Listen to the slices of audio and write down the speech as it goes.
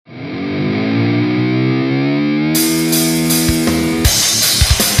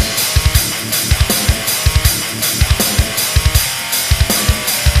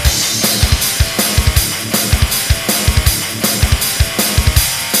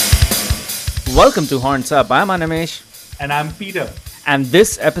Welcome to Horns Up. I'm Animesh. And I'm Peter. And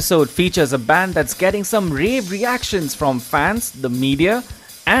this episode features a band that's getting some rave reactions from fans, the media,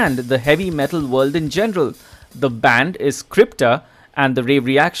 and the heavy metal world in general. The band is Crypta, and the rave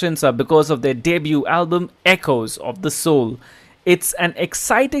reactions are because of their debut album, Echoes of the Soul. It's an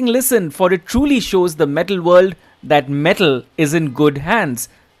exciting listen, for it truly shows the metal world that metal is in good hands.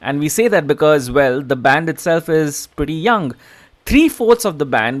 And we say that because, well, the band itself is pretty young. 3/4 of the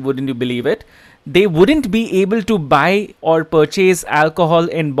band, wouldn't you believe it? They wouldn't be able to buy or purchase alcohol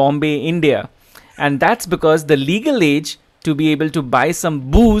in Bombay, India. And that's because the legal age to be able to buy some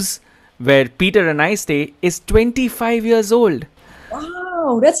booze, where Peter and I stay, is 25 years old.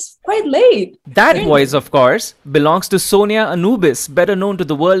 Wow, that's quite late. That voice, of course, belongs to Sonia Anubis, better known to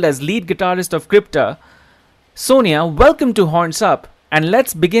the world as lead guitarist of Crypta. Sonia, welcome to Horns Up. And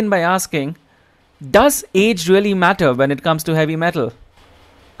let's begin by asking, does age really matter when it comes to heavy metal?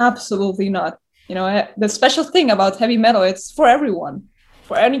 Absolutely not. You know, the special thing about heavy metal, it's for everyone,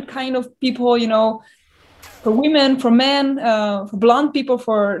 for any kind of people, you know, for women, for men, for blonde people,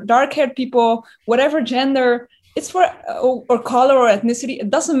 for dark-haired people, whatever gender, it's for, or color or ethnicity,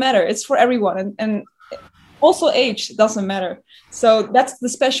 it doesn't matter. It's for everyone. And also age doesn't matter. So that's the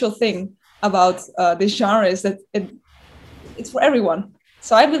special thing about this genre, is that it's for everyone.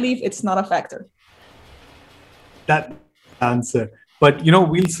 So I believe it's not a factor. That answer. But,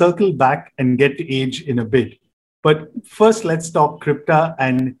 we'll circle back and get to age in a bit. But first, let's talk Crypta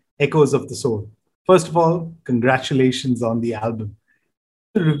and Echoes of the Soul. First of all, congratulations on the album.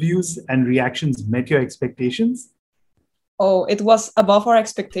 The reviews and reactions met your expectations? Oh, it was above our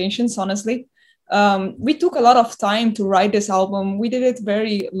expectations, honestly. We took a lot of time to write this album. We did it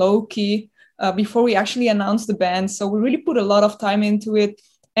very low-key before we actually announced the band. So we really put a lot of time into it.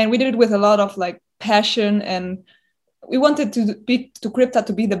 And we did it with a lot of passion, and we wanted to Crypta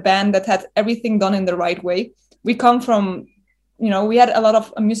to be the band that had everything done in the right way. We come from, we had a lot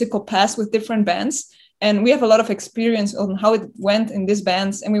of musical past with different bands, and we have a lot of experience on how it went in these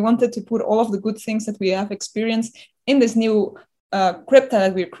bands. And we wanted to put all of the good things that we have experienced in this new Crypta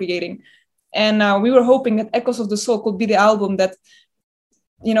that we're creating. And we were hoping that Echoes of the Soul could be the album that,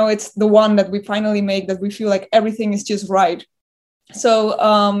 it's the one that we finally make, that we feel like everything is just right. So,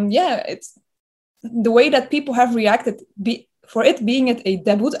 it's the way that people have reacted for it being a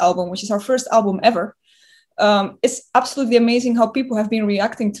debut album, which is our first album ever. It's absolutely amazing how people have been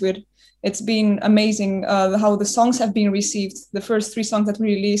reacting to it. It's been amazing how the songs have been received. The first 3 songs that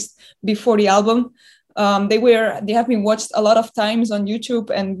we released before the album, they have been watched a lot of times on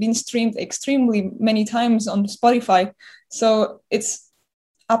YouTube and been streamed extremely many times on Spotify. So it's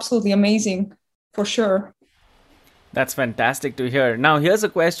absolutely amazing, for sure. That's fantastic to hear. Now, here's a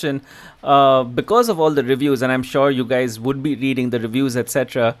question. Because of all the reviews, and I'm sure you guys would be reading the reviews,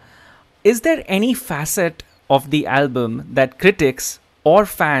 etc., is there any facet of the album that critics or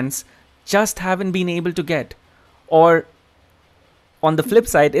fans just haven't been able to get? Or on the flip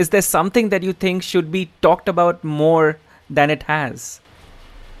side, is there something that you think should be talked about more than it has?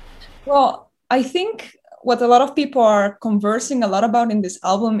 Well, I think what a lot of people are conversing a lot about in this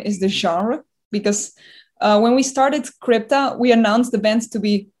album is the genre, because when we started Crypta, we announced the band to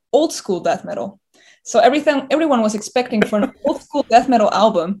be old school death metal. So everyone was expecting for an old school death metal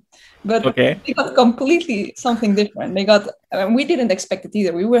album, but They got completely something different. We didn't expect it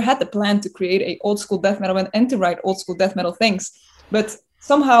either. We had the plan to create a old school death metal and to write old school death metal things, but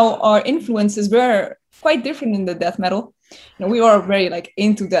somehow our influences were quite different in the death metal. We are very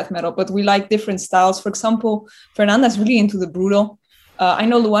into death metal, but we like different styles. For example, Fernanda's really into the brutal. I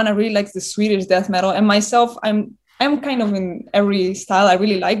know Luana really likes the Swedish death metal, and myself, I'm kind of in every style I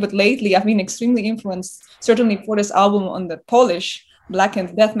really like, but lately I've been extremely influenced, certainly for this album, on the Polish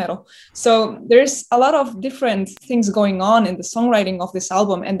blackened death metal. So there's a lot of different things going on in the songwriting of this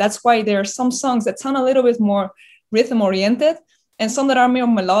album, and that's why there are some songs that sound a little bit more rhythm oriented, and some that are more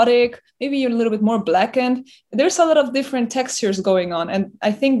melodic, maybe a little bit more blackened. There's a lot of different textures going on. And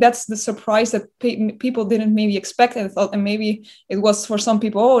I think that's the surprise that people didn't maybe expect and thought, and maybe it was for some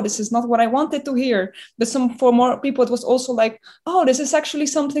people, oh, this is not what I wanted to hear. But for more people, it was also like, oh, this is actually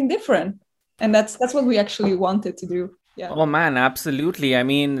something different. And that's what we actually wanted to do. Yeah. Oh man, absolutely. I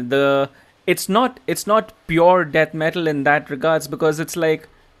mean, it's not pure death metal in that regards, because it's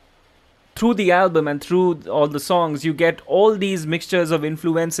through the album and through all the songs, you get all these mixtures of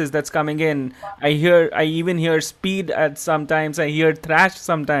influences that's coming in. I even hear speed at sometimes, I hear thrash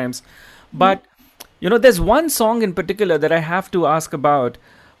sometimes. But, there's one song in particular that I have to ask about.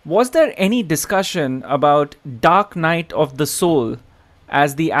 Was there any discussion about Dark Night of the Soul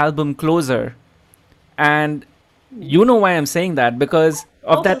as the album closer? And you know why I'm saying that, because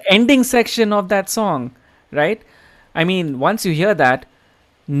of that ending section of that song, right? I mean, once you hear that,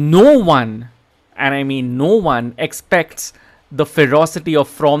 no one, and I mean no one, expects the ferocity of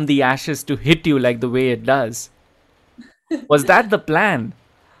From the Ashes to hit you like the way it does. Was that the plan?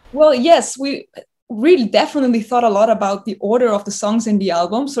 Well, yes, we really definitely thought a lot about the order of the songs in the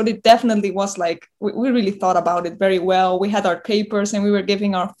album. So it definitely was like, we really thought about it very well. We had our papers and we were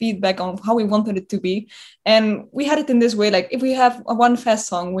giving our feedback on how we wanted it to be. And we had it in this way, like if we have one fast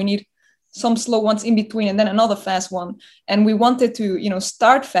song, we need some slow ones in between and then another fast one. And we wanted to,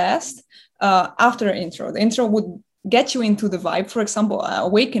 start fast after the intro. The intro would get you into the vibe. For example,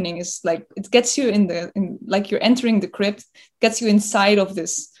 Awakening is like, it gets you in like you're entering the crypt, gets you inside of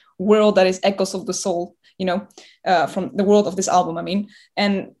this world that is Echoes of the Soul, from the world of this album, I mean.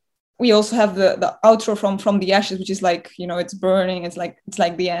 And we also have the outro from the Ashes, which is like, it's burning. It's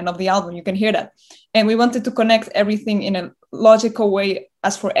like the end of the album. You can hear that. And we wanted to connect everything in a logical way.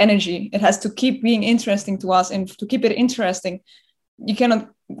 As for energy, it has to keep being interesting to us, and to keep it interesting, you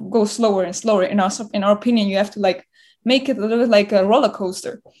cannot go slower and slower. In our opinion, you have to like make it a little bit like a roller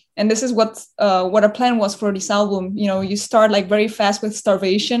coaster. And this is what our plan was for this album. You start like very fast with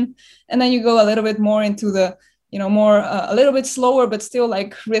Starvation, and then you go a little bit more into the, more a little bit slower, but still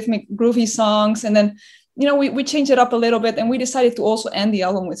like rhythmic, groovy songs. And then, we changed it up a little bit, and we decided to also end the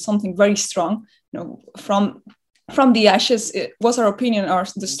album with something very strong. From the Ashes, it was our opinion,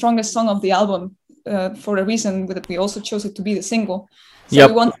 the strongest song of the album, for the reason that we also chose it to be the single. So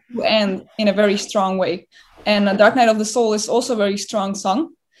we wanted to end in a very strong way. And Dark Night of the Soul is also a very strong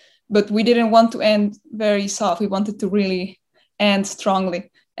song, but we didn't want to end very soft. We wanted to really end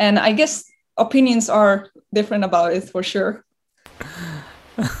strongly. And I guess opinions are different about it for sure.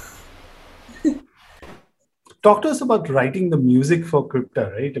 Talk to us about writing the music for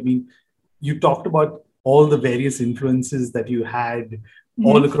Crypta, right? I mean, you talked about all the various influences that you had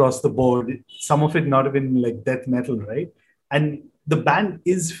all across the board, some of it not even like death metal, right? And the band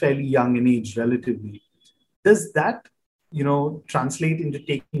is fairly young in age relatively. Does that, translate into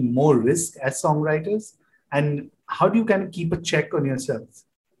taking more risk as songwriters? And how do you kind of keep a check on yourselves?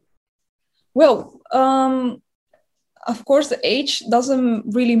 Well, of course, the age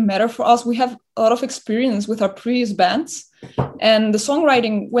doesn't really matter for us. We have a lot of experience with our previous bands, and the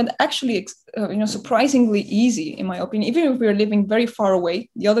songwriting went actually, surprisingly easy, in my opinion. Even if we are living very far away,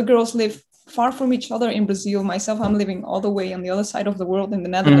 the other girls live far from each other in Brazil. Myself, I'm living all the way on the other side of the world in the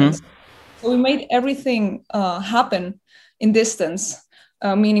Netherlands. So we made everything happen in distance,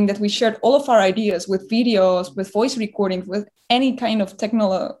 meaning that we shared all of our ideas with videos, with voice recordings, with any kind of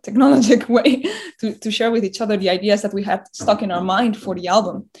technologic way to share with each other the ideas that we had stuck in our mind for the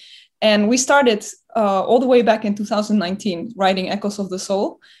album. And we started all the way back in 2019 writing Echoes of the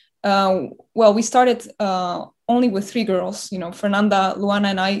Soul. We started only with 3 girls. Fernanda, Luana,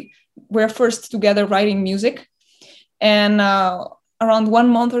 and I were first together writing music. And around 1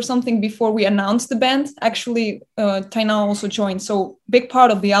 month or something before we announced the band, actually, Taina also joined. So big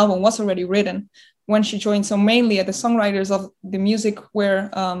part of the album was already written when she joined. So mainly the songwriters of the music were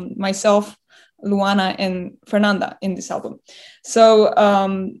myself, Luana, and Fernanda in this album. So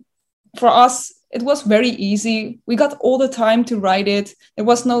for us, it was very easy. We got all the time to write it. There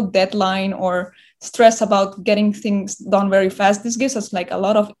was no deadline or stress about getting things done very fast. This gives us like a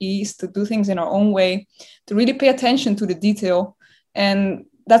lot of ease to do things in our own way, to really pay attention to the detail. And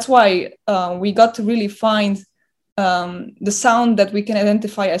that's why we got to really find the sound that we can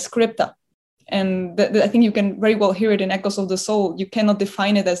identify as Crypta. And I think you can very well hear it in Echoes of the Soul. You cannot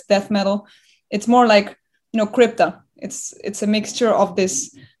define it as death metal. It's more like, Crypta. It's a mixture of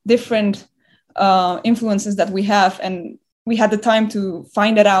this different influences that we have. And we had the time to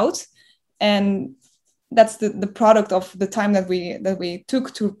find it out. And that's the product of the time that we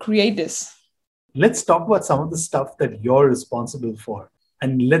took to create this. Let's talk about some of the stuff that you're responsible for.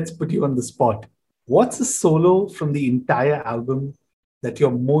 And let's put you on the spot. What's a solo from the entire album that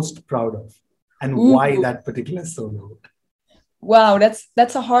you're most proud of? And why that particular solo? Wow,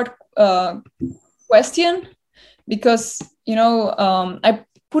 that's a hard question, because, I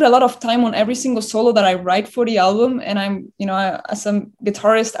put a lot of time on every single solo that I write for the album. And I'm, as a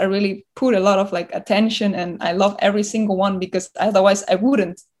guitarist, I really put a lot of like attention, and I love every single one, because otherwise I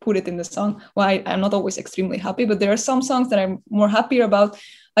wouldn't put it in the song. Well, I'm not always extremely happy, but there are some songs that I'm more happier about.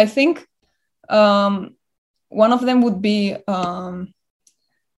 I think one of them would be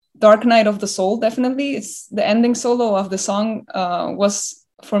Dark Night of the Soul. Definitely. It's the ending solo of the song was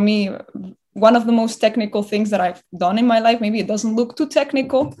for me one of the most technical things that I've done in my life. Maybe it doesn't look too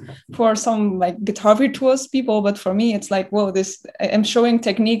technical for some like guitar virtuos people, but for me, it's like, whoa, I'm showing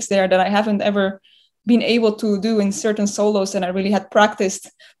techniques there that I haven't ever been able to do in certain solos, and I really had practiced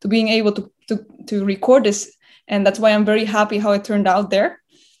to being able to record this. And that's why I'm very happy how it turned out there.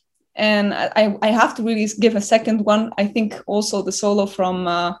 And I have to really give a second one. I think also the solo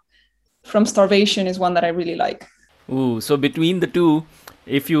from Starvation is one that I really like. Ooh, so between the two,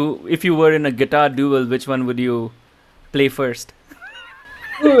 if you were in a guitar duel, which one would you play first?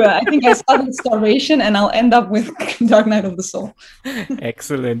 Ooh, I think I start with Starvation and I'll end up with Dark Night of the Soul.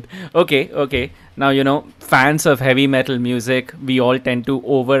 Excellent. Okay. Now, fans of heavy metal music, we all tend to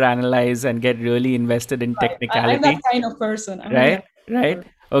overanalyze and get really invested in technicality. I'm that kind of person. Right?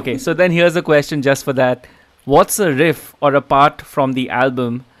 Okay, so then here's a question just for that. What's a riff or a part from the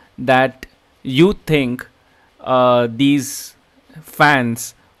album that you think these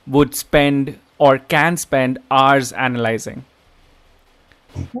fans would spend or can spend hours analyzing?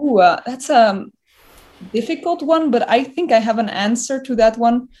 Ooh, that's a difficult one, but I think I have an answer to that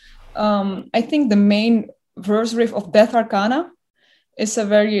one. I think the main verse riff of Death Arcana is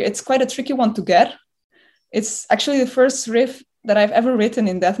it's quite a tricky one to get. It's actually the first riff that I've ever written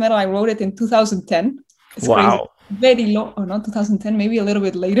in death metal. I wrote it in 2010. It's wow. Crazy. Very long. Oh, not 2010, maybe a little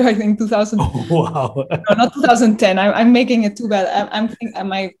bit later. I think 2000. Oh, wow. No, not 2010. I'm making it too bad. I'm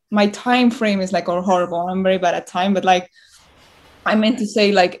thinking my time frame is like horrible. I'm very bad at time, but like I meant to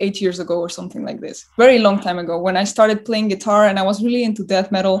say like 8 years ago or something like this. Very long time ago when I started playing guitar and I was really into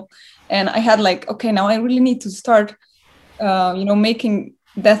death metal, and I had like, okay, now I really need to start, making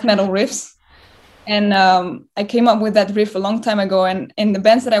death metal riffs. And I came up with that riff a long time ago. And in the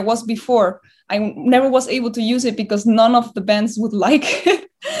bands that I was before, I never was able to use it because none of the bands would like it.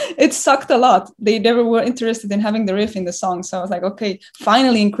 It sucked a lot. They never were interested in having the riff in the song. So I was like, okay,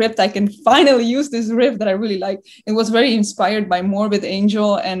 finally in Crypta, I can finally use this riff that I really like. It was very inspired by Morbid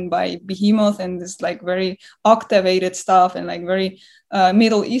Angel and by Behemoth and this like very octavated stuff and like very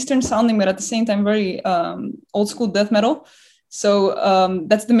Middle Eastern sounding, but at the same time, very old school death metal. So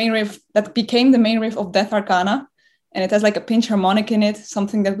that's the main riff that became the main riff of Death Arcana. And it has like a pinch harmonic in it,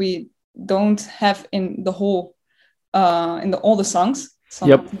 something that we don't have in the whole, all the songs.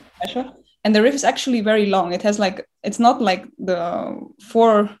 Yep. Special. And the riff is actually very long. It has like, it's not like the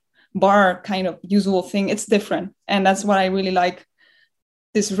 4-bar kind of usual thing. It's different. And that's what I really like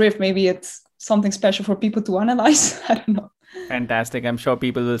this riff. Maybe it's something special for people to analyze. I don't know. Fantastic. I'm sure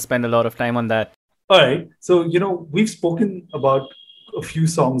people will spend a lot of time on that. All right. So, we've spoken about a few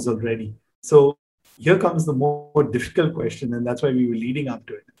songs already. So here comes the more difficult question, and that's why we were leading up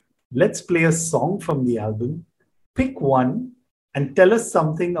to it. Let's play a song from the album. Pick one and tell us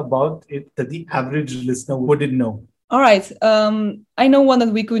something about it that the average listener wouldn't know. All right. I know one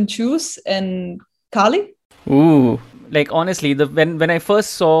that we could choose, and Kali. Ooh. Like honestly, when I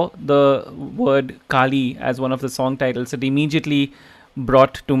first saw the word Kali as one of the song titles, it immediately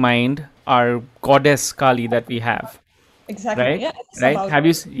brought to mind our goddess Kali that we have. Exactly. Right? Yeah, right. Have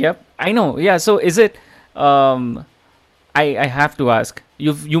you? Yep. I know. Yeah. So is it? I have to ask.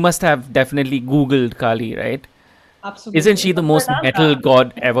 You must have definitely Googled Kali, right? Absolutely. Isn't she the most metal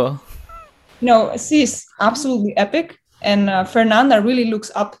god ever? No, she's absolutely epic, and Fernanda really looks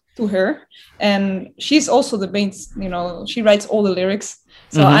up to her, and she's also the main. She writes all the lyrics.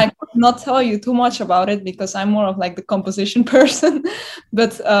 So I could not tell you too much about it because I'm more of like the composition person.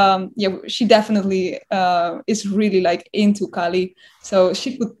 But she definitely is really like into Kali. So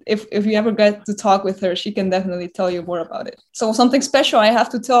she could, if you ever get to talk with her, she can definitely tell you more about it. So something special I have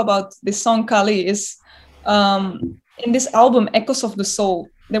to tell about this song Kali is in this album, Echoes of the Soul,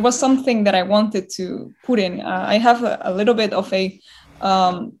 there was something that I wanted to put in. I have a little bit of I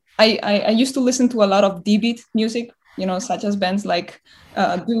used to listen to a lot of D-beat music, such as bands like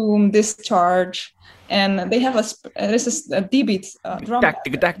Doom, Discharge, and they have a D-beat drum.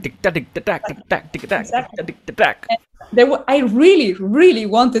 I really, really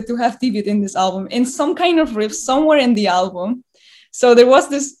wanted to have D-beat in this album, in some kind of riff somewhere in the album. So there was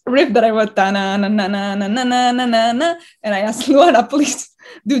this riff that I wrote, na na na na na na na na na, and I asked Luana, please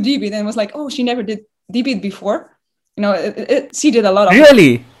do D-beat, and it was like, oh, she never did D-beat before. She did a lot of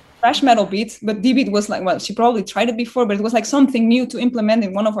really thrash metal beats, but D-beat was like, well, she probably tried it before, but it was like something new to implement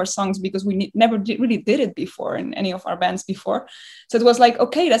in one of our songs because we never really did it before in any of our bands before. So it was like,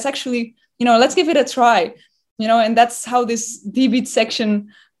 okay, that's actually, let's give it a try, and that's how this D-beat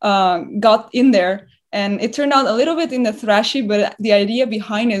section got in there. And it turned out a little bit in the thrashy, but the idea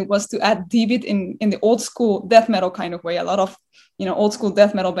behind it was to add D-beat in the old school death metal kind of way. A lot of, old school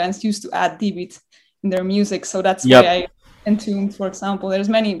death metal bands used to add D-beat in their music. So that's why I Entombed, for example, there's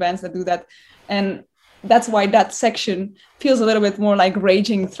many bands that do that. And that's why that section feels a little bit more like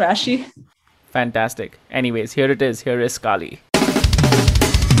raging thrashy. Fantastic. Anyways, here it is. Here is Kali.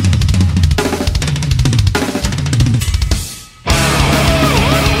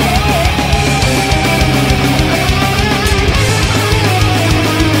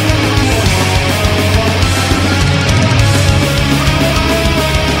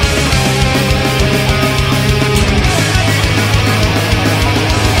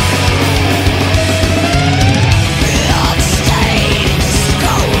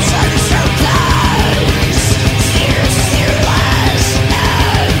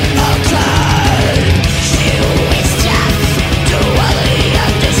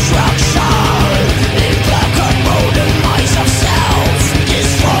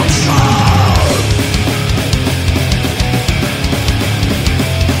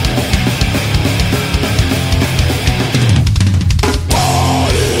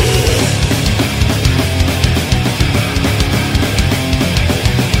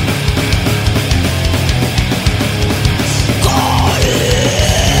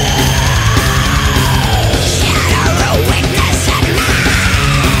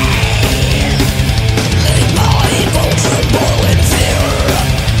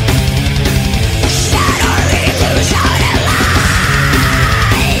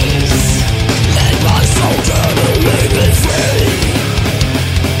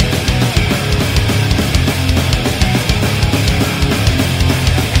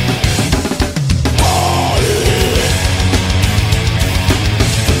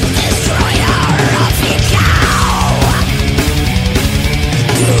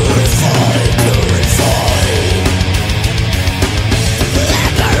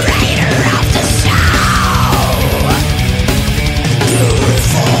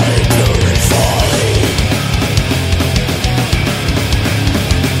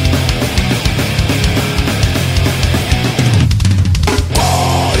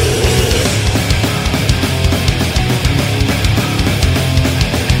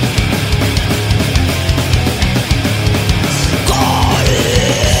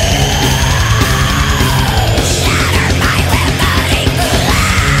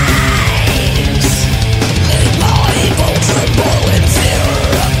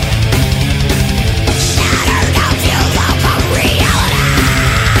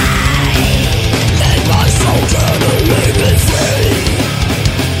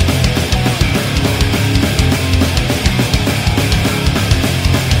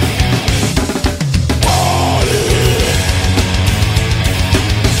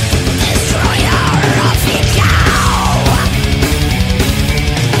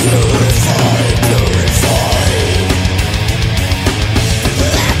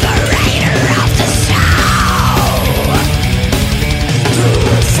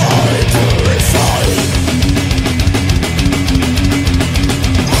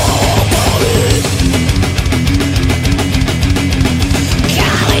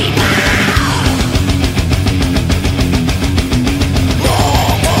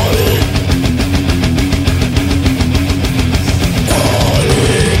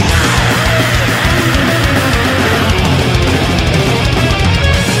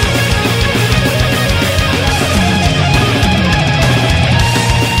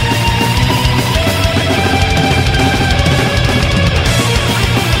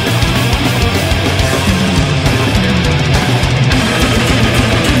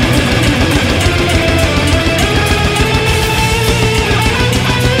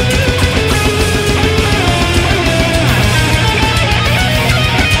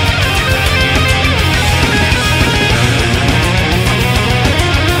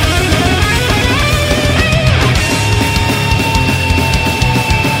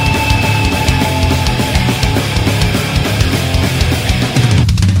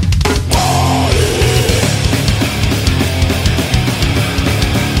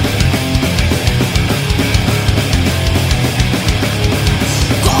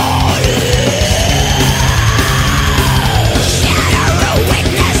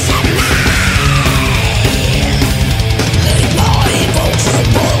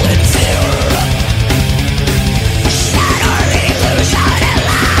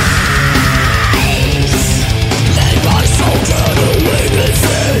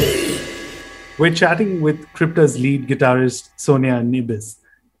 We're chatting with Crypta's lead guitarist, Sonia Anubis,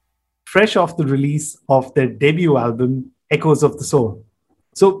 fresh off the release of their debut album, Echoes of the Soul.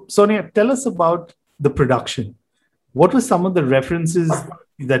 So, Sonia, tell us about the production. What were some of the references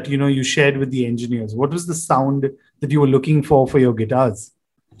that you shared with the engineers? What was the sound that you were looking for your guitars?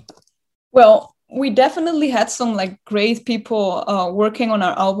 Well, we definitely had some like great people working on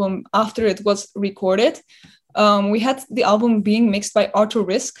our album after it was recorded. We had the album being mixed by Arthur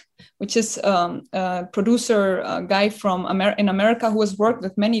Risk, which is a producer guy from in America who has worked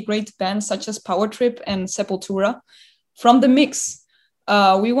with many great bands such as Power Trip and Sepultura. From the mix,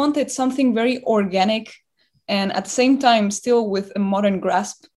 we wanted something very organic and at the same time still with a modern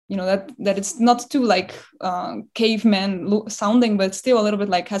grasp. That it's not too like caveman sounding, but still a little bit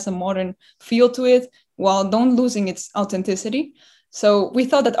like has a modern feel to it while don't losing its authenticity. So we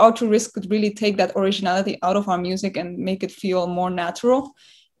thought that Arthur Risk could really take that originality out of our music and make it feel more natural.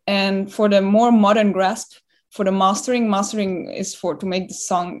 And for the more modern grasp, for the mastering is to make the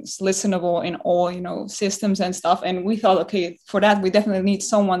songs listenable in all, systems and stuff. And we thought, okay, for that, we definitely need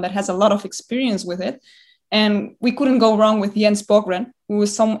someone that has a lot of experience with it. And we couldn't go wrong with Jens Bogren, who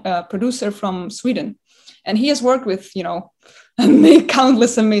is some producer from Sweden. And he has worked with,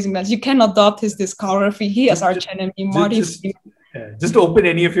 countless amazing bands. You cannot doubt his discography. He has Arch Enemy, Marty. Just open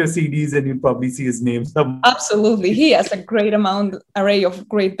any of your CDs and you'll probably see his name somewhere. Absolutely. He has a great array of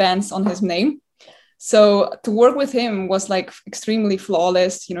great bands on his name. So to work with him was like extremely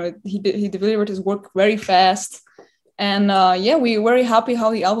flawless. He delivered his work very fast. And we were very happy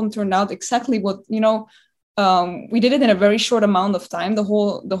how the album turned out. Exactly what, we did it in a very short amount of time, the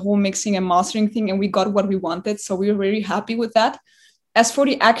whole mixing and mastering thing, and we got what we wanted. So we were very happy with that. As for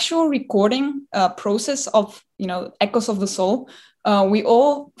the actual recording process of, Echoes of the Soul,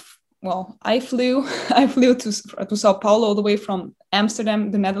 I flew to Sao Paulo all the way from Amsterdam,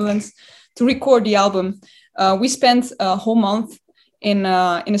 the Netherlands, to record the album. We spent a whole month in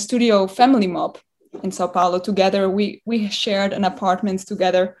a studio, Family Mob, in Sao Paulo together. We shared an apartment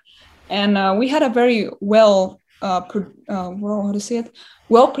together. And we had a very well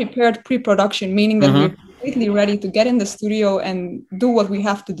prepared pre-production, meaning that we're completely ready to get in the studio and do what we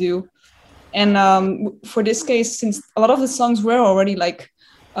have to do. And for this case, since a lot of the songs were already like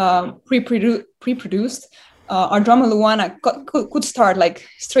pre-produced, our drummer Luana could start like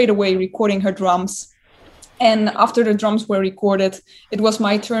straight away recording her drums. And after the drums were recorded, it was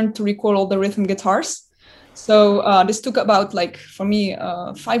my turn to record all the rhythm guitars. So this took about for me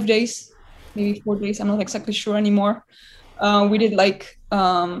 5 days, maybe 4 days. I'm not exactly sure anymore. We did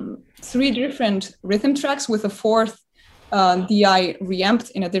 3 different rhythm tracks with a 4th DI reamped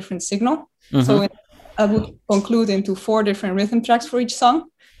in a different signal. Mm-hmm. So I would conclude into 4 different rhythm tracks for each song.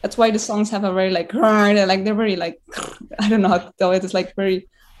 That's why the songs have a very they're very I don't know how to tell it. It's very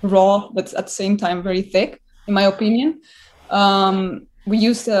raw, but at the same time very thick, in my opinion. We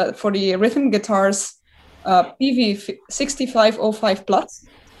used for the rhythm guitars PV 6505 Plus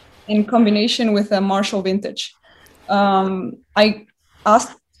in combination with a Marshall Vintage. I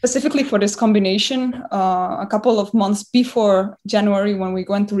asked specifically for this combination a couple of months before January when we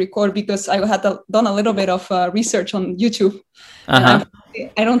went to record, because I had done a little bit of research on YouTube. Uh-huh.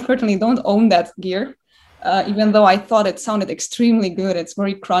 I don't own that gear, even though I thought it sounded extremely good. It's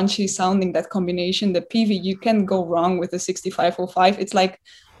very crunchy sounding, that combination. The PV, you can't go wrong with the 6505. It's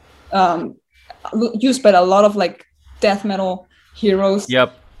used by a lot of death metal heroes.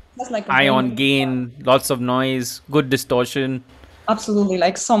 Yep. Ion gain, lots of noise, good distortion. Absolutely,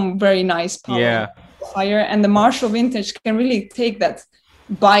 some very nice power amplifier. And the Marshall Vintage can really take that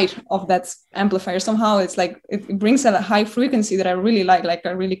bite of that amplifier. Somehow it's it brings a high frequency that I really like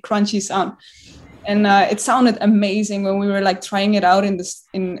a really crunchy sound. And it sounded amazing when we were trying it out in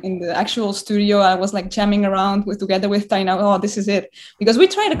the actual studio. I was jamming around together with Taina. Oh, this is it, because we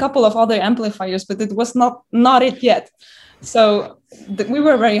tried a couple of other amplifiers, but it was not it yet. So we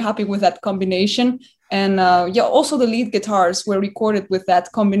were very happy with that combination. And also the lead guitars were recorded with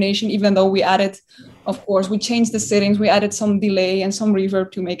that combination, even though we added, of course, we changed the settings. We added some delay and some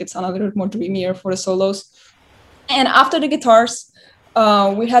reverb to make it sound a little bit more dreamier for the solos. And after the guitars,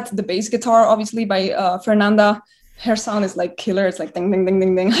 we had the bass guitar, obviously, by Fernanda. Her sound is killer. It's ding, ding, ding,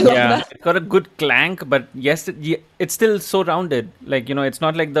 ding, ding. I love that. It got a good clank, but yes, it's still so rounded. It's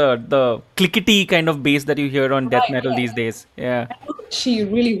not like the clickety kind of bass that you hear on death metal these days. Yeah. She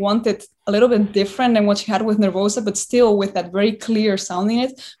really wanted a little bit different than what she had with Nervosa, but still with that very clear sound in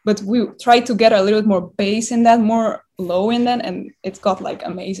it. But we tried to get a little bit more bass in that, more low in that, and it's got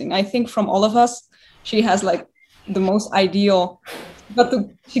amazing. I think from all of us, she has the most ideal.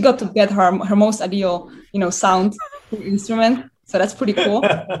 She got to get her most ideal, sound instrument. So that's pretty cool.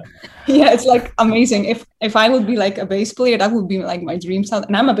 Yeah, it's like amazing. If I would be like a bass player, that would be like my dream sound.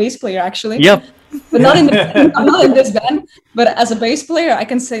 And I'm a bass player actually. Yep. But not in I'm not in this band. But as a bass player, I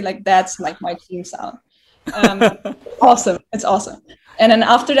can say like that's like my dream sound. Awesome. It's awesome. And then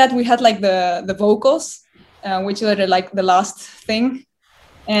after that, we had like the vocals, which are like the last thing.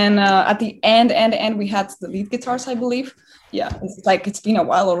 And at the end, we had the lead guitars, I believe. Yeah, it's like it's been a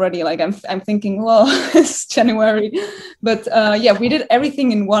while already. Like I'm thinking, well, it's January, but yeah, we did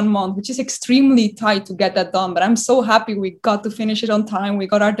everything in 1 month, which is extremely tight to get that done. But I'm so happy we got to finish it on time. We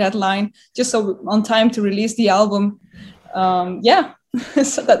got our deadline just so on time to release the album. Yeah,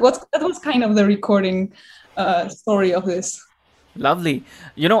 so that was kind of the recording story of this. Lovely.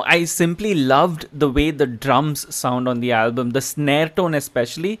 You know, I simply loved the way the drums sound on the album, the snare tone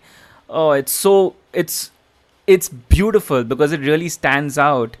especially. Oh, it's beautiful because it really stands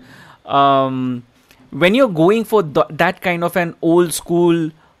out. When you're going for that kind of an old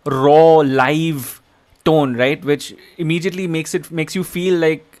school raw live tone, right, which immediately makes you feel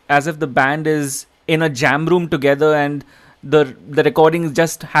like as if the band is in a jam room together and the recording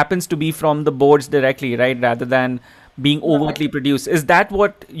just happens to be from the boards directly, right, rather than being overtly produced. Is that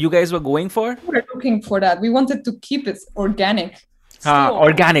what you guys were going for? We were looking for that. We wanted to keep it organic.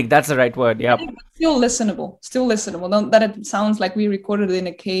 Organic, that's the right word. Yeah. Still listenable. Not that it sounds like we recorded it in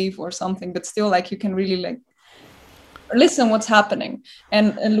a cave or something, but still like you can really like listen what's happening.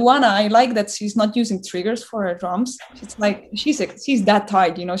 And Luana, I like that she's not using triggers for her drums. It's like she's that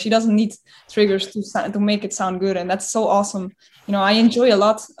tight, you know. She doesn't need triggers to make it sound good, and that's so awesome. You know, I enjoy a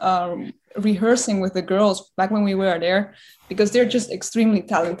lot rehearsing with the girls back when we were there because they're just extremely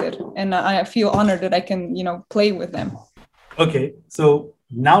talented, and I feel honored that I can, you know, play with them. Okay, so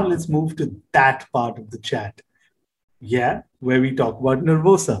now let's move to that part of the chat. Yeah, where we talk about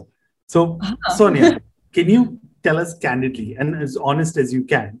Nervosa. So, Sonia, can you tell us candidly and as honest as you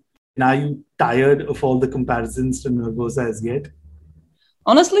can, and are you tired of all the comparisons to Nervosa as yet?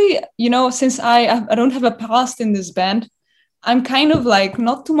 Honestly, you know, since I don't have a past in this band, I'm kind of like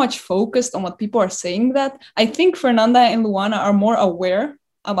not too much focused on what people are saying. That I think Fernanda and Luana are more aware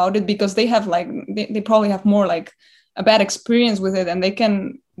about it because they have like they probably have more like a bad experience with it, and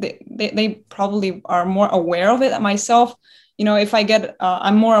they probably are more aware of it. Myself, you know, if I get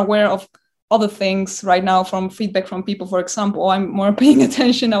I'm more aware of other things right now from feedback from people. For example, I'm more paying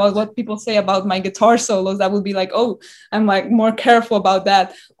attention about what people say about my guitar solos. That would be like, oh, I'm like more careful about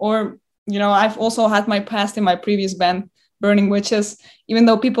that. Or, you know, I've also had my past in my previous band, Burning Witches, even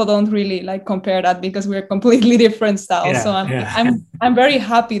though people don't really like compare that because we're completely different styles. Yeah, so I'm very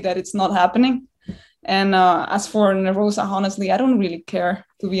happy that it's not happening. And as for Nervosa, honestly, I don't really care,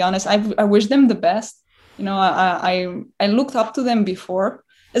 to be honest. I wish them the best. You know, I looked up to them before.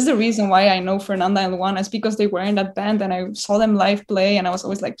 That's the reason why I know Fernanda and Luana, is because they were in that band and I saw them live play and I was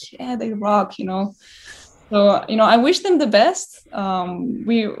always like, yeah, they rock, you know. So, you know, I wish them the best.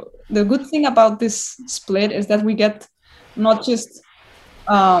 The good thing about this split is that we get not just,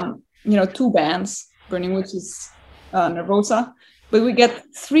 you know, two bands, Burning Witches, Nervosa, but we get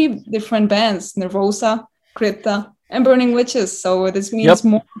three different bands, Nervosa, Crypta, and Burning Witches. So this means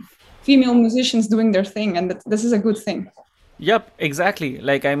more female musicians doing their thing, and this is a good thing. Yep, exactly.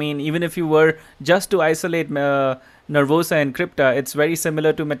 Like, I mean, even if you were just to isolate Nervosa and Crypta, it's very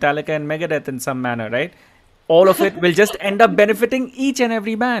similar to Metallica and Megadeth in some manner, right? All of it will just end up benefiting each and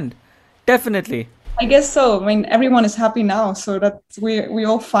every band. Definitely. I guess so. I mean, everyone is happy now, so that we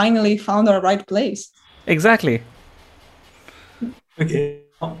all finally found our right place. Exactly. Okay,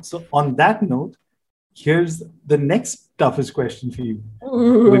 so on that note, here's the next toughest question for you.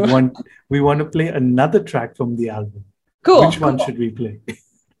 We want to play another track from the album. Cool. Which one should we play?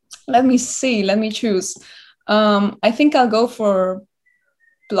 Let me see. Let me choose. I think I'll go for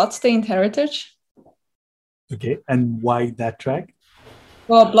Bloodstained Heritage. Okay, and why that track?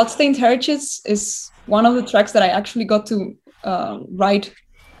 Well, Bloodstained Heritage is one of the tracks that I actually got to write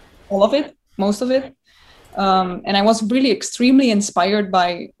all of it, most of it. And I was really extremely inspired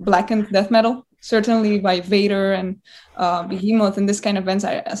by blackened death metal, certainly by Vader and Behemoth and this kind of bands.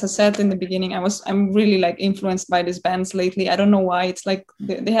 As I said in the beginning, I'm really like influenced by these bands lately. I don't know why. It's like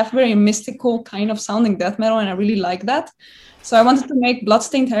they have very mystical kind of sounding death metal, and I really like that. So I wanted to make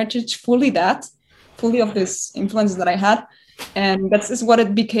Bloodstained Heritage fully of this influences that I had, and that's what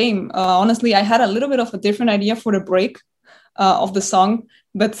it became. Honestly, I had a little bit of a different idea for the break of the song,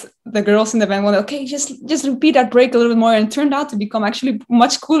 but the girls in the band were like, okay, just repeat that break a little bit more, and it turned out to become actually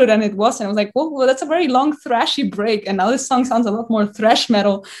much cooler than it was. And I was like, well, that's a very long thrashy break, and now this song sounds a lot more thrash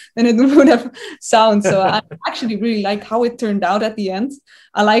metal than it would have sound. So I actually really like how it turned out at the end.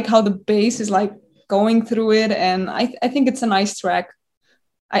 I like how the bass is like going through it. And I think it's a nice track.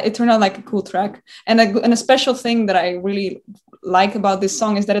 It turned out like a cool track. And a special thing that I really like about this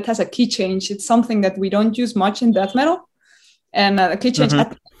song is that it has a key change. It's something that we don't use much in death metal. And a key change at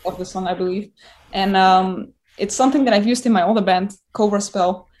the end of the song, I believe. And it's something that I've used in my older band, Cobra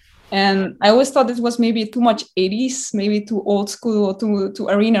Spell. And I always thought it was maybe too much 80s, maybe too old school or too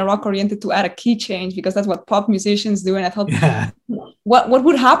arena rock oriented to add a key change, because that's what pop musicians do. And I thought, what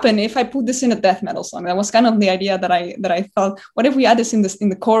would happen if I put this in a death metal song? That was kind of the idea that I thought, what if we add this in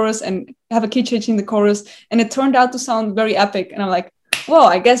the chorus and have a key change in the chorus? And it turned out to sound very epic. And I'm like, well,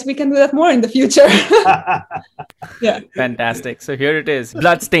 I guess we can do that more in the future. Yeah. Fantastic. So here it is,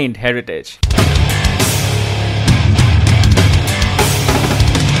 Bloodstained Heritage.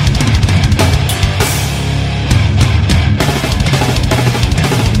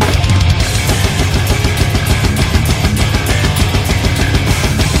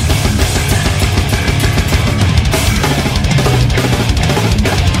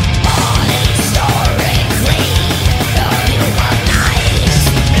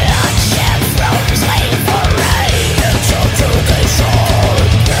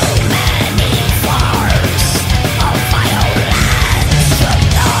 Many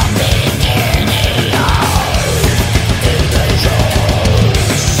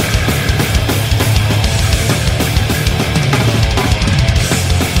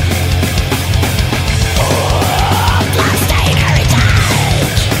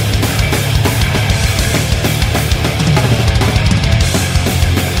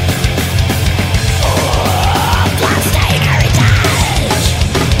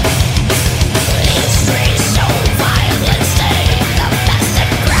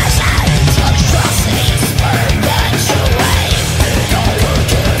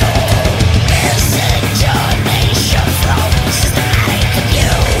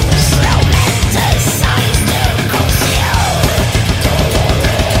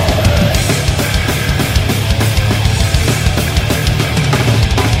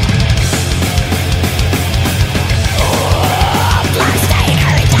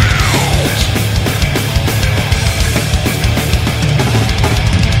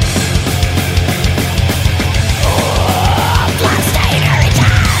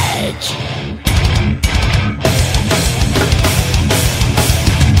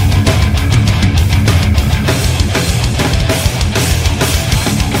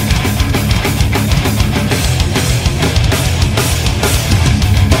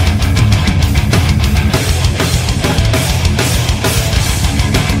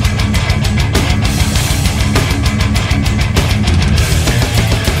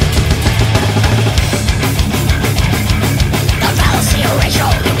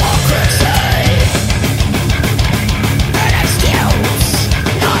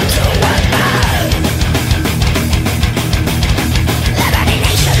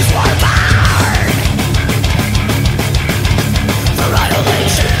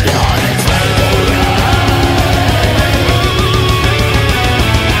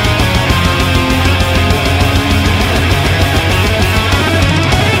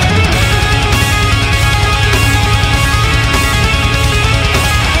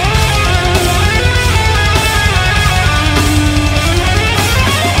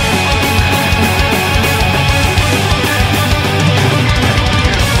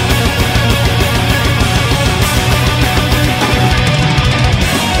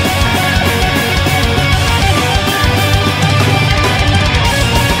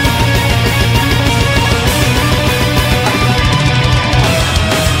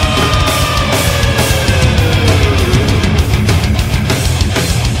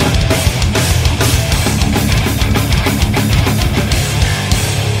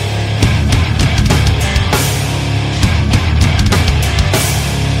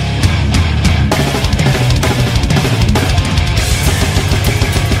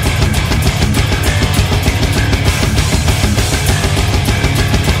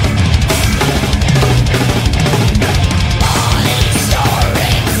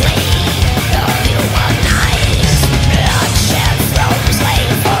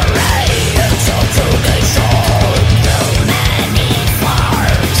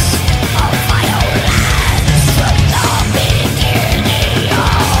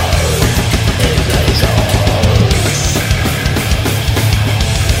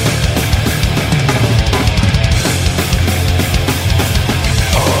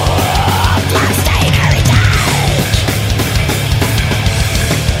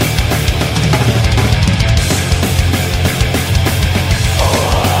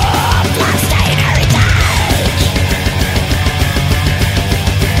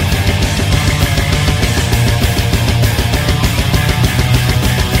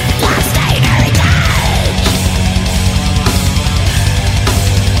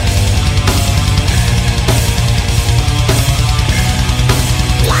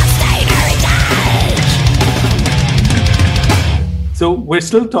So we're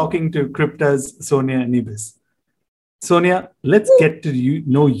still talking to Crypta's Sonia and Anubis. Sonia, let's get to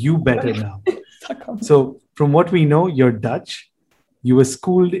know you better now. So from what we know, you're Dutch. You were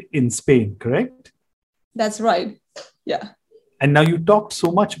schooled in Spain, correct? That's right. Yeah. And now you talked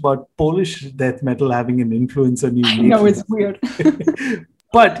so much about Polish death metal having an influence on you. I know, it's weird.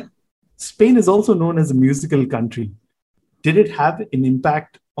 But Spain is also known as a musical country. Did it have an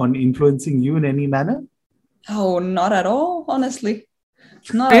impact on influencing you in any manner? Oh, not at all, honestly.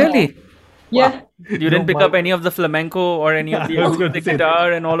 Not Really? at all. Yeah. Wow. You didn't pick up any of the flamenco or any of the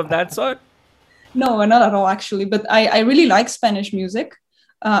guitar and all of that sort? No, not at all, actually. But I really like Spanish music.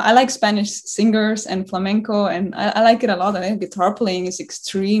 I like Spanish singers and flamenco, and I like it a lot. I think guitar playing is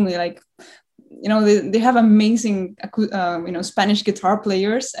extremely like, they have amazing, Spanish guitar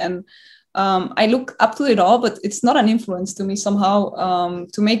players, and I look up to it all, but it's not an influence to me somehow.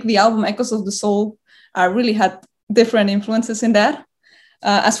 To make the album Echoes of the Soul, I really had different influences in that.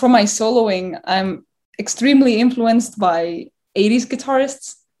 As for my soloing, I'm extremely influenced by 80s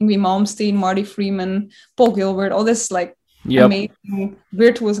guitarists, Yngwie Malmsteen, Marty Freeman, Paul Gilbert, all this like amazing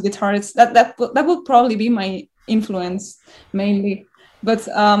virtuous guitarists. That would probably be my influence mainly. But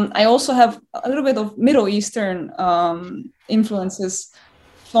I also have a little bit of Middle Eastern influences.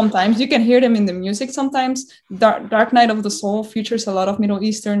 Sometimes you can hear them in the music. Sometimes Dark Night of the Soul features a lot of Middle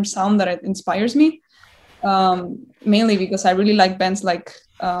Eastern sound that inspires me. Mainly because I really like bands like,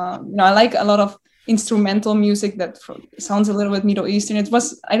 I like a lot of instrumental music that sounds a little bit Middle Eastern. It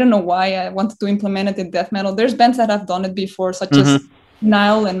was, I don't know why I wanted to implement it in death metal. There's bands that have done it before, such as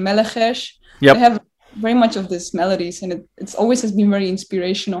Nile and Melechesh. They have very much of these melodies, and it's always has been very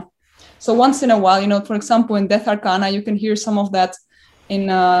inspirational. So once in a while, for example, in Death Arcana, you can hear some of that. In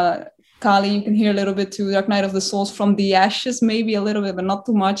Kali, you can hear a little bit too. Dark Night of the Souls, From the Ashes, maybe a little bit, but not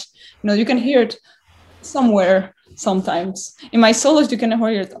too much. You can hear it somewhere sometimes. In my solos, you can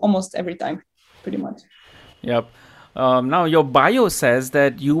hear it almost every time, pretty much. Yep. Now, your bio says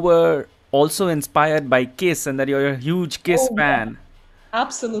that you were also inspired by Kiss and that you're a huge Kiss fan.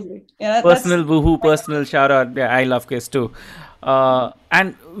 Absolutely. Yeah, personal woohoo, personal shout out. Yeah, I love Kiss too.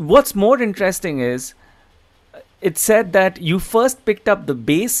 And what's more interesting is it said that you first picked up the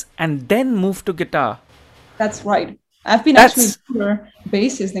bass and then moved to guitar. That's right. I've been actually more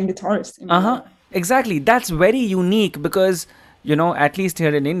bassist than guitarist. Exactly. That's very unique because, at least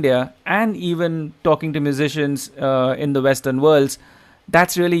here in India and even talking to musicians in the Western worlds,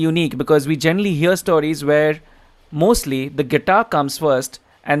 that's really unique because we generally hear stories where mostly the guitar comes first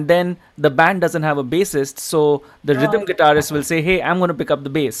and then the band doesn't have a bassist. So the rhythm guitarist will say, hey, I'm going to pick up the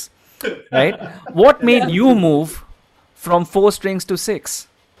bass. Right? What made you move from 4 strings to 6?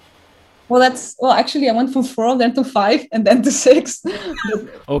 Well, actually, I went from 4, then to 5, and then to 6.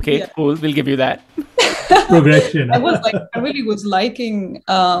 Okay, cool. We'll give you that. Progression. I really was liking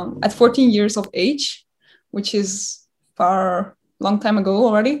at 14 years of age, which is long time ago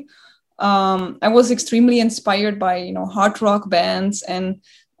already. I was extremely inspired by hard rock bands and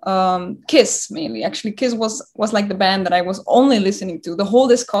Kiss mainly. Actually, Kiss was like the band that I was only listening to. The whole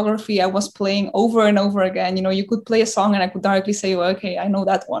discography I was playing over and over again. You could play a song and I could directly say, well, okay, I know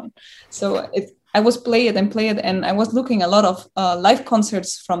that one. So I was play it, and I was looking a lot of live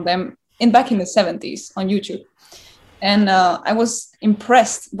concerts from them back in the 70s on YouTube. And I was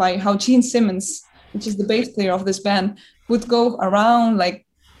impressed by how Gene Simmons, which is the bass player of this band, would go around like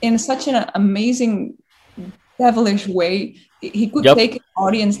in such an amazing devilish way. He could take an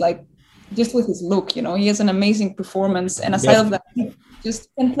audience like just with his look. He has an amazing performance, and aside of that, he just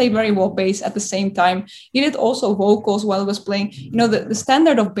can play very well bass at the same time. He did also vocals while he was playing. The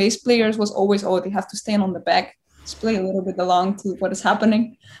standard of bass players was always, they have to stand on the back, just play a little bit along to what is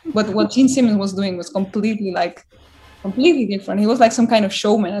happening. But what Gene Simmons was doing was completely different. He was like some kind of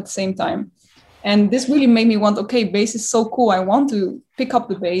showman at the same time. And this really made me want, bass is so cool. I want to pick up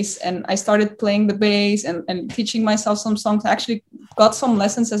the bass. And I started playing the bass and teaching myself some songs. I actually got some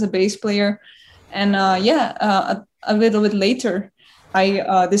lessons as a bass player. And a little bit later,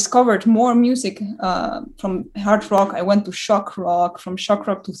 I discovered more music from hard rock. I went to shock rock, from shock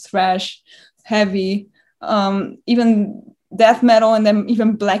rock to thrash, heavy, even death metal, and then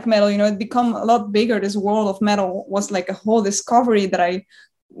even black metal. It become a lot bigger. This world of metal was like a whole discovery that I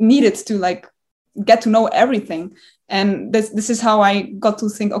needed to get to know everything. And this is how I got to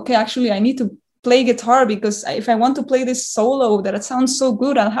think, actually I need to play guitar, because if I want to play this solo that it sounds so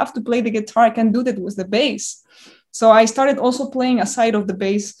good, I'll have to play the guitar. I can do that with the bass. So I started also playing a side of the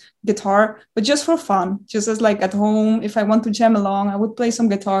bass guitar, but just for fun, just as at home, if I want to jam along, I would play some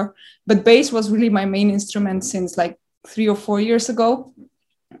guitar. But bass was really my main instrument since 3 or 4 years ago.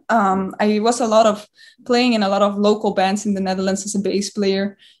 I was a lot of playing in a lot of local bands in the Netherlands as a bass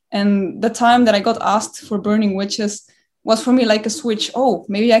player. And the time that I got asked for Burning Witches was for me like a switch. Oh,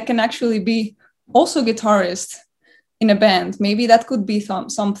 maybe I can actually be also guitarist in a band. Maybe that could be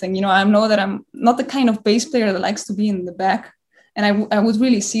something. You know, I know that I'm not the kind of bass player that likes to be in the back. And I would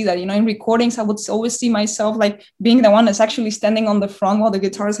really see that, you know, in recordings, I would always see myself like being the one that's actually standing on the front while the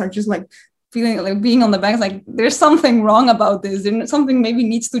guitars are just like feeling like being on the back. Like there's something wrong about this. Something maybe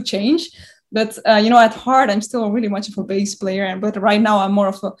needs to change. But, you know, at heart, I'm still really much of a bass player. But right now I'm more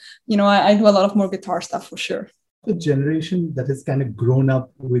of a, you know, I do a lot of more guitar stuff for sure. The generation that has kind of grown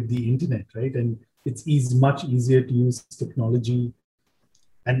up with the internet, right? And it's much easier to use technology.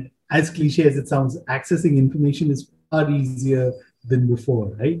 And as cliche as it sounds, accessing information is far easier than before,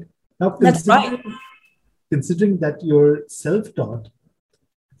 right? Now, That's right. Considering that you're self-taught,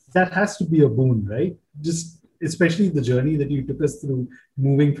 that has to be a boon, right? Just especially the journey that you took us through,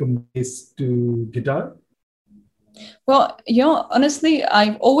 moving from bass to guitar. Well, you know, honestly,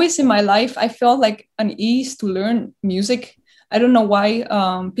 I've always in my life, I felt like an ease to learn music. I don't know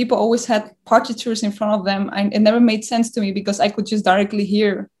why people always had partitures in front of them. It never made sense to me because I could just directly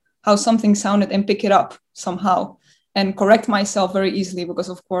hear how something sounded and pick it up somehow and correct myself very easily because,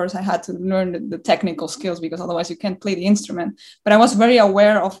 of course, I had to learn the technical skills because otherwise you can't play the instrument. But I was very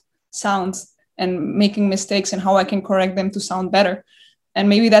aware of sounds and making mistakes and how I can correct them to sound better. And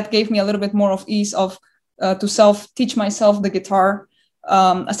maybe that gave me a little bit more of ease of to teach myself the guitar.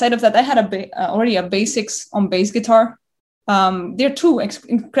 Aside of that, I had already a basics on bass guitar. They're two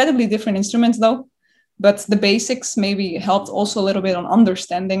incredibly different instruments though, but the basics maybe helped also a little bit on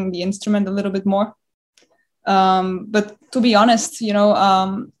understanding the instrument a little bit more. But to be honest, you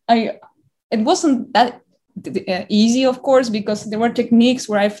know, it wasn't that easy, of course, because there were techniques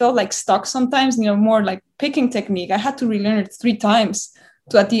where I felt like stuck sometimes, you know, more like picking technique. I had to relearn it 3 times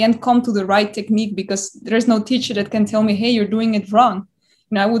to at the end come to the right technique because there's no teacher that can tell me, hey, you're doing it wrong.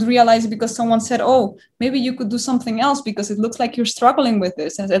 And I would realize because someone said, oh, maybe you could do something else because it looks like you're struggling with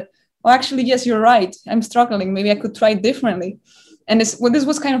this. And I said, oh, actually, yes, you're right. I'm struggling. Maybe I could try it differently. And this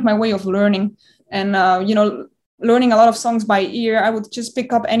was kind of my way of learning. And, you know, learning a lot of songs by ear, I would just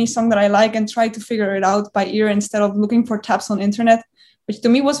pick up any song that I like and try to figure it out by ear instead of looking for tabs on internet, which to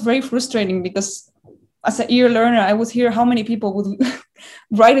me was very frustrating because as an ear learner, I would hear how many people would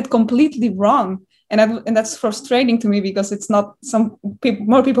write it completely wrong. And that's frustrating to me because it's not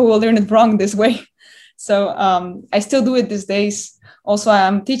more people will learn it wrong this way. So I still do it these days. Also,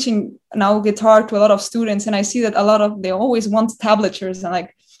 I'm teaching now guitar to a lot of students and I see that they always want tablatures and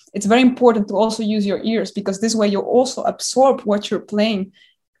like, it's very important to also use your ears because this way you also absorb what you're playing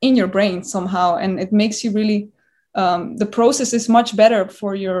in your brain somehow. And it makes you really, the process is much better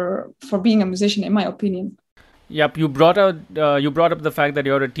for being a musician, in my opinion. Yep, you brought up the fact that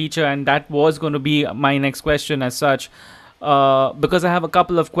you're a teacher, and that was going to be my next question as such, because I have a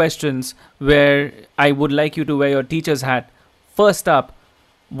couple of questions where I would like you to wear your teacher's hat. First up,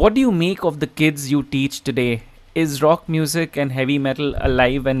 what do you make of the kids you teach today? Is rock music and heavy metal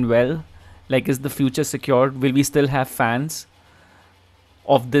alive and well? Like, is the future secured? Will we still have fans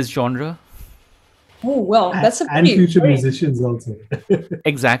of this genre? Oh, well, that's and future musicians also.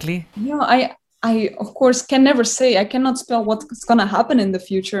 Exactly. Yeah, I of course can never say. I cannot spell what's gonna happen in the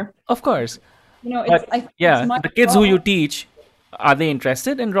future. Of course. You know, the kids who you teach, are they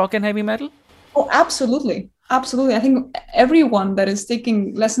interested in rock and heavy metal? Oh, absolutely. Absolutely. I think everyone that is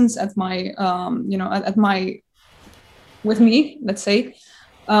taking lessons at my, with me, let's say,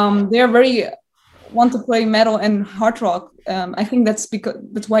 they are very want to play metal and hard rock. I think that's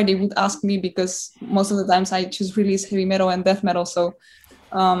why they would ask me because most of the times I just release heavy metal and death metal. So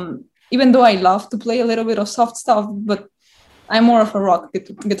even though I love to play a little bit of soft stuff, but I'm more of a rock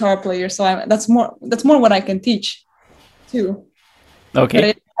guitar player. So that's more what I can teach too. Okay.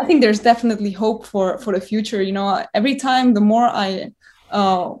 But I think there's definitely hope for the future. You know, every time the more I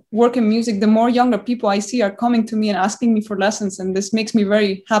work in music, the more younger people I see are coming to me and asking me for lessons. And this makes me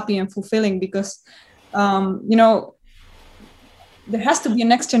very happy and fulfilling because, you know, there has to be a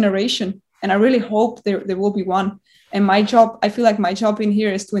next generation. And I really hope there will be one. And I feel like my job in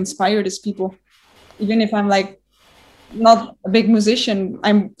here is to inspire these people. Even if I'm like not a big musician,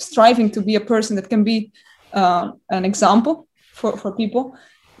 I'm striving to be a person that can be an example for people,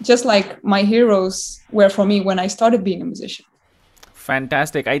 just like my heroes were for me when I started being a musician.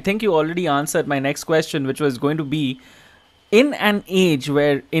 Fantastic. I think you already answered my next question, which was going to be, in an age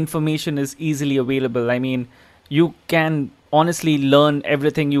where information is easily available, I mean, you can honestly learn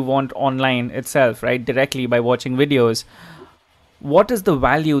everything you want online itself, right? Directly by watching videos. What is the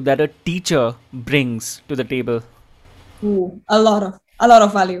value that a teacher brings to the table? Ooh, a lot a lot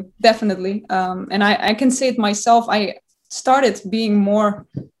of value, definitely. And I can say it myself. I started being more,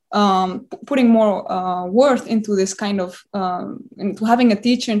 putting more worth into this kind of, into having a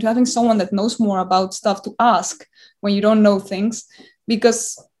teacher, into having someone that knows more about stuff to ask when you don't know things,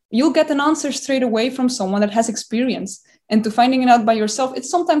 because you'll get an answer straight away from someone that has experience. And to finding it out by yourself, it's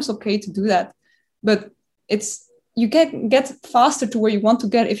sometimes okay to do that, but you get faster to where you want to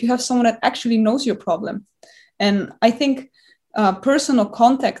get if you have someone that actually knows your problem. And I think personal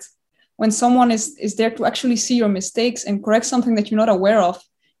contact, when someone is there to actually see your mistakes and correct something that you're not aware of,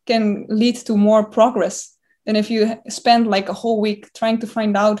 can lead to more progress than if you spend like a whole week trying to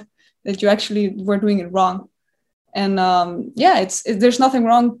find out that you actually were doing it wrong. And there's nothing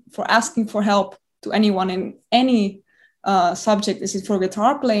wrong for asking for help to anyone in any subject. Is it for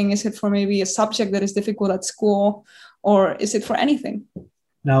guitar playing? Is it for maybe a subject that is difficult at school? Or is it for anything?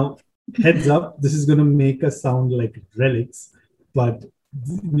 Now, heads up, this is going to make us sound like relics, but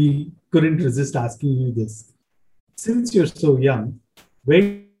we couldn't resist asking you this. Since you're so young, where do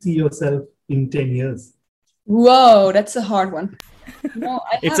you see yourself in 10 years? Whoa, that's a hard one.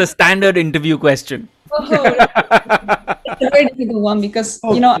 It's a standard interview question. It's a very difficult one because,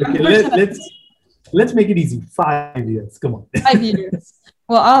 let's make it easy. 5 years, come on. 5 years.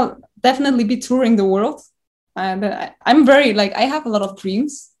 Well, I'll definitely be touring the world. I'm very, I have a lot of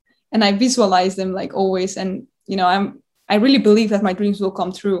dreams and I visualize them like always. And, I really believe that my dreams will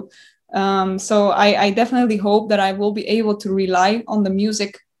come true. So I definitely hope that I will be able to rely on the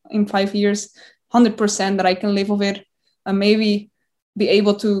music in 5 years, 100%, that I can live of it, and maybe be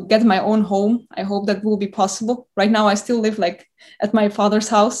able to get my own home. I hope that will be possible. Right now, I still live at my father's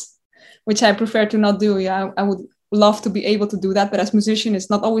house, which I prefer to not do. Yeah, I would love to be able to do that, but as a musician, it's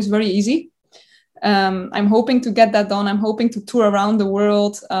not always very easy. I'm hoping to get that done. I'm hoping to tour around the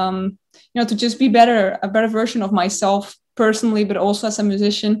world, to just be a better version of myself personally, but also as a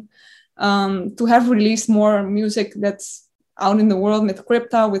musician, to have released more music that's out in the world with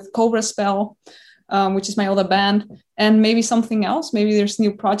Crypta, with Cobra Spell, which is my other band, and maybe something else. Maybe there's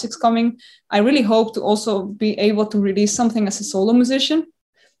new projects coming. I really hope to also be able to release something as a solo musician.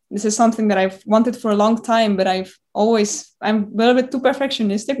 This is something that I've wanted for a long time, but I'm a little bit too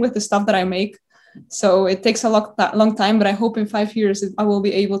perfectionistic with the stuff that I make. So it takes a long time, but I hope in 5 years I will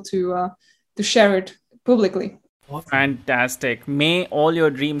be able to share it publicly. Fantastic. May all your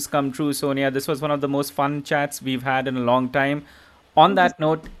dreams come true, Sonia. This was one of the most fun chats we've had in a long time. On that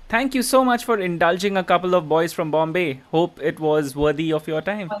note, thank you so much for indulging a couple of boys from Bombay. Hope it was worthy of your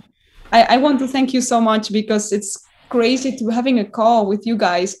time. I want to thank you so much because it's crazy to having a call with you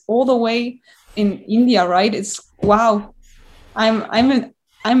guys all the way in India, right? It's wow.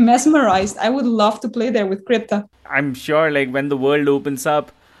 I'm mesmerized. I would love to play there with Crypta. I'm sure when the world opens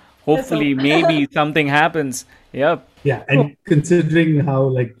up, hopefully maybe something happens. Yep. Yeah, and considering how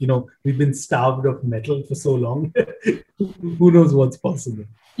we've been starved of metal for so long, who knows what's possible.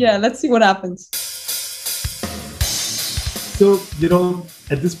 Yeah, let's see what happens. So,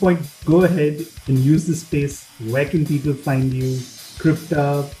 at this point, go ahead and use the space. Where can people find you?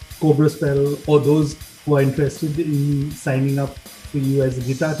 Crypta, Cobra Spell, or those who are interested in signing up for you as a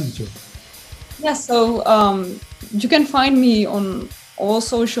guitar teacher? Yeah, so you can find me on all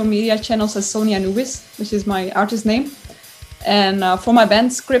social media channels as Sonia Anubis, which is my artist name. And for my band,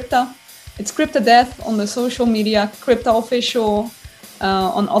 Crypta, it's Crypta Death on the social media, Crypta Official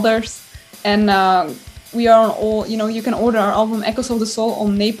on others. And we are on all, you can order our album Echoes of the Soul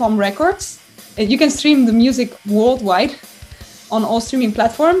on Napalm Records. And you can stream the music worldwide on all streaming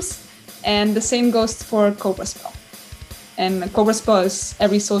platforms. And the same goes for Cobra Spell. And Cobra Spell is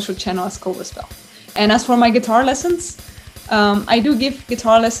every social channel as Cobra Spell. And as for my guitar lessons, I do give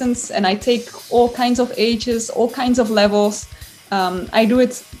guitar lessons and I take all kinds of ages, all kinds of levels. I do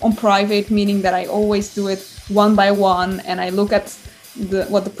it on private, meaning that I always do it one by one and I look at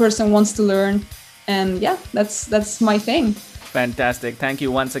what the person wants to learn. And yeah, that's my thing. Fantastic. Thank you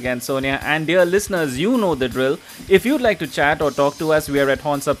once again, Sonia. And dear listeners, you know the drill. If you'd like to chat or talk to us, we are at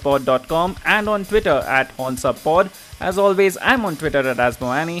hornsuppod.com and on Twitter at hornsuppod. As always, I'm on Twitter at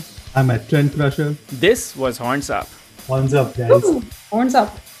Asmoani. I'm at Trent Crusher. This was Horns Up. Horns up, guys. Ooh, horns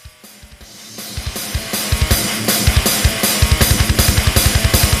up.